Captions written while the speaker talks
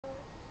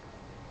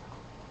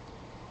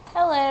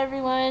Hello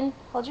everyone.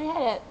 Hold your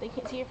head up. They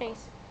can't see your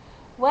face.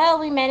 Well,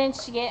 we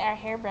managed to get our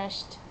hair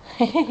brushed.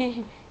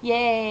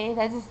 Yay,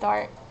 that's a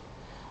start.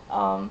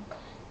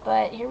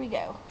 But here we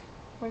go.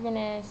 We're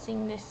gonna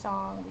sing this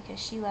song because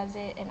she loves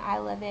it and I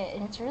love it,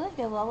 and it's a really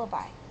good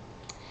lullaby.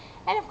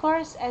 And of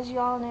course, as you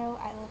all know,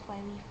 I love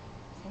Flyleaf.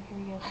 So here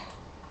we go.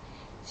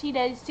 She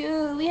does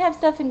too. We have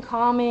stuff in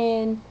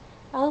common.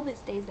 I hope it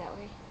stays that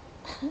way.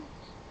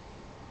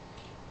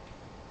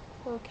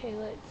 Okay,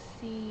 let's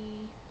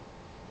see.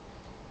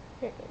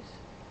 Here it goes.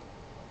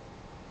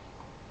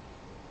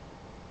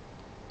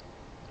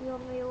 You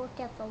want me to look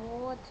at the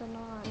words or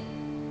not?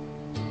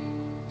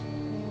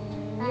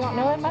 You don't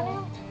know it by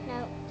now?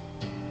 No.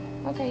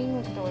 Okay, you can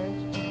look at the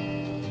words.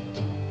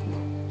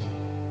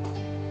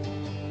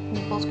 Can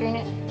you full screen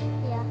it?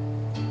 Yeah.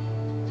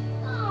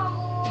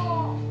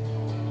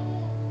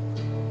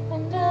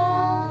 And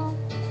now,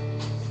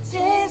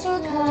 days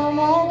will come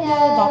and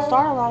go. Don't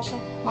start, Elisha.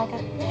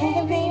 Micah.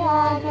 Maybe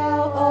I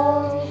grow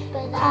old,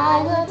 But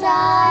I will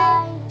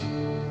die.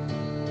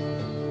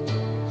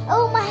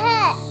 Oh, my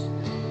hat!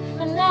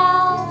 For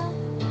now,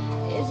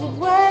 is it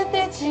worth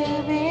it to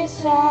be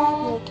sad?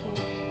 Look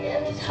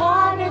here, it's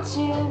harder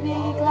to be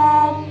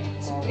glad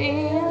to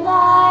be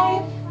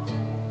alive.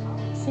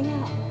 Sing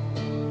out.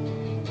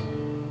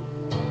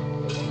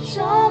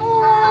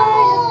 Trouble I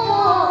have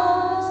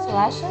caused.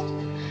 Elisha?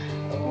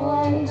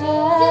 Wonder Dude,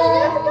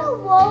 look at the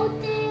road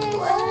there.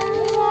 where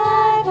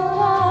I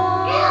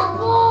belong.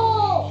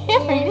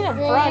 Yeah, you didn't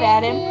throw it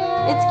at him.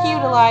 It's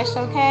cute, Elisha,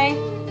 okay?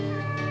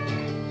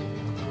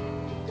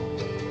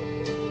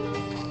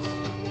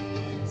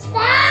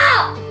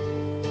 Stop!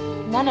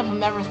 None of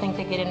them ever think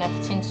they get enough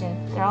attention.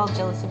 They're all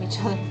jealous of each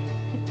other.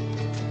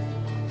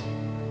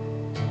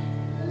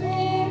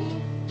 Live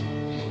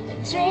the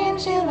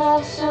dreams you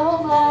love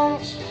so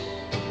much.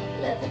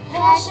 Let the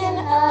passion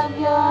of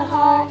your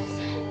heart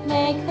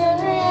make them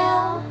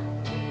real.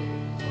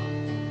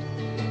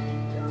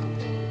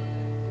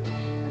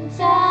 And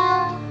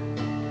tell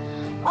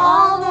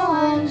all the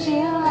ones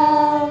you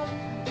love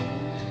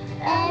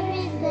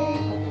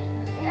Everything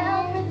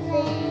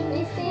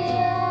you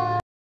feel.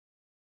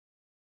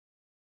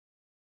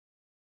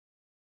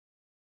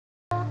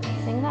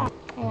 Sing that.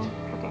 Hang on.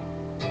 Okay.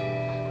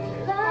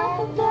 Like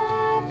a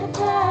black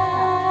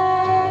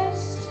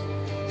past,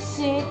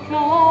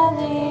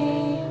 secretly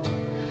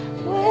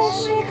wish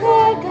we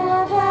could go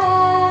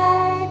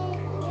back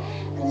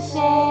and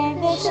save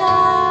the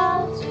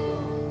child.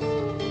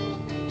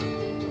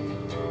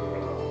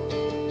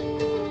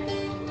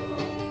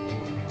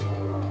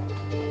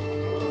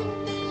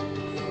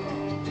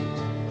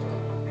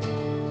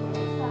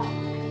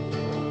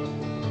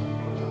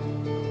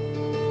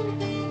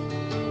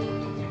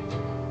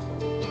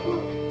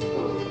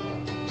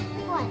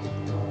 What?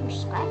 You're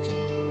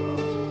scratching.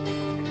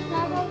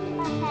 Not over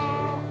my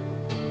hat.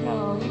 No,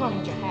 you don't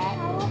need your hat.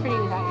 It's pretty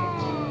without your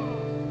hat.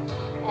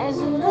 As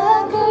we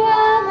look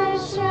around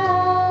this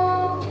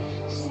room,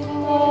 see the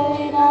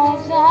worried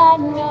eyes that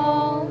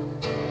know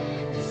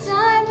the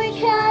time we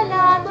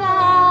cannot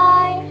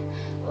buy.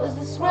 Was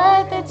this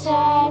worth the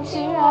time to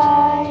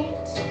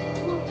write?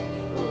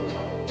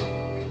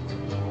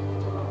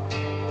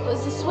 Was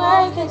this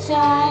worth the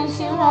time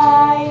to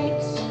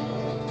write?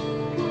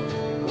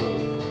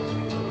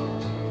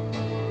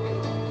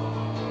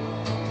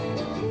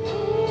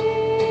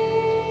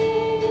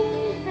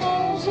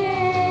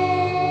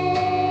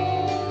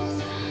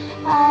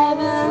 I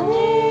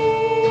believe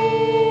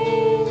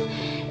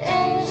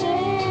in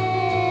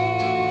dreams.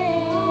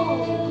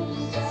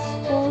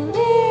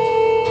 Believe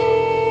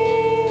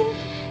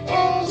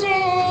in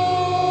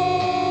dreams.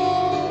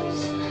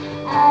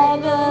 I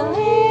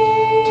believe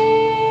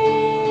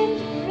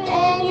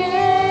in you.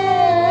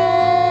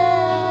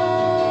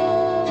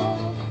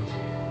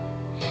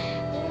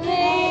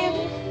 Believe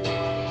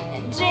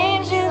in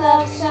dreams you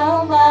love so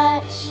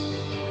much.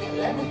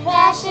 Let the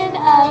passion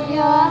of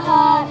your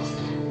heart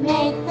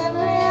make them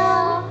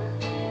real.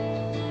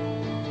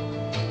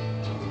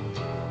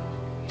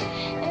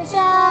 And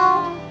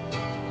tell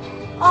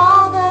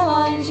all the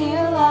ones you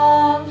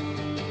love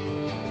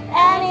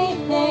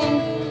anything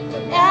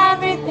and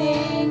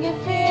everything you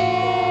feel.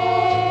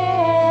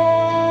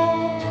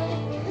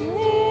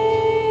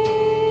 Believe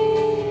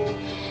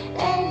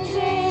in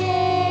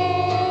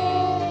dreams.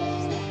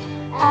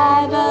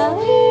 I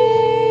believe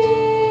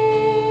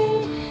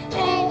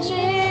in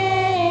dreams.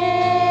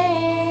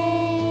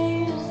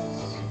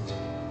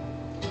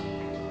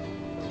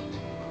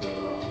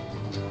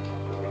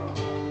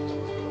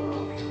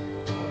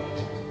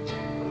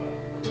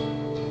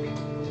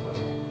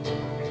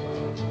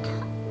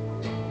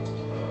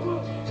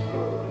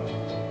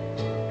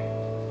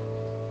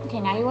 Okay,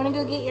 now you want to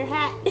go get your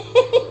hat?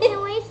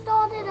 Can we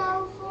start it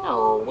over?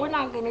 No, we're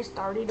not going to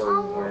start it I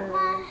want over.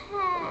 my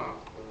hat.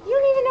 You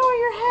don't even know where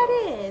your hat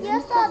is.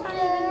 Yes, It's I not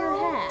even your do.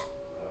 hat.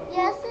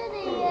 Yes, it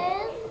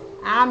is.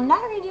 I'm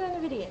not redoing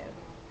the video.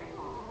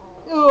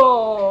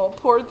 Oh,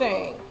 poor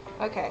thing.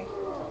 Okay,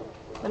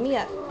 let me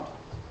up.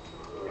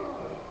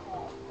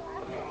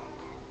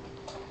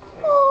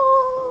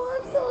 Oh,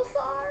 I'm so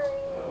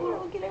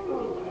sorry.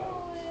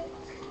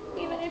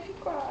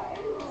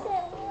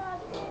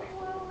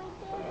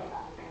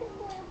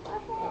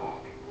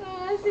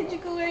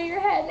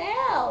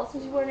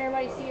 since you want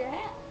everybody to see your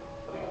hat.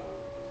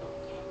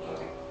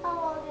 I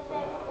want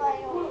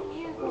everybody on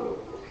you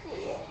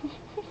see it.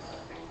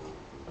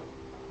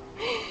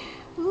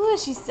 Ooh,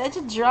 she's such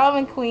a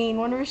drama queen.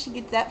 Wonder where she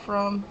gets that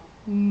from.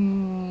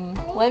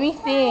 Let me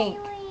think.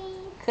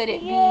 Could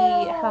it be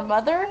her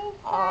mother?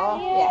 Oh,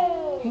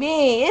 yeah.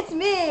 Me. It's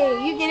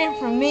me. You get it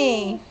from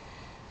me.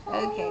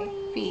 Okay,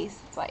 peace.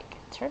 It's like,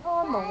 turn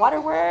on the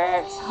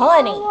waterworks.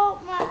 Honey. I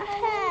want my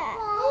hat.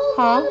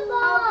 Huh? I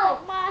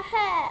want my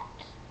hat.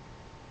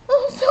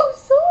 I'm so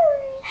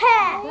sorry.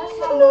 Hat.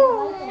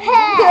 No.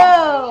 Hat.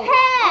 No.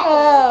 Hat.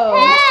 No.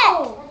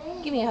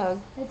 Hat. Give me a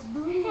hug. It's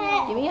blue.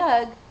 Hat. Give me a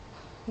hug.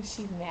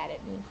 She's mad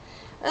at me.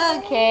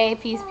 Okay,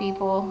 peace,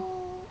 people.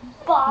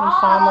 Bye. We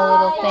found the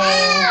little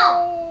thing.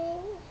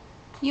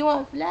 You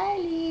want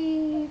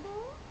flyleaf?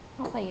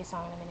 I'll play you a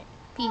song in a minute.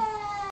 Peace.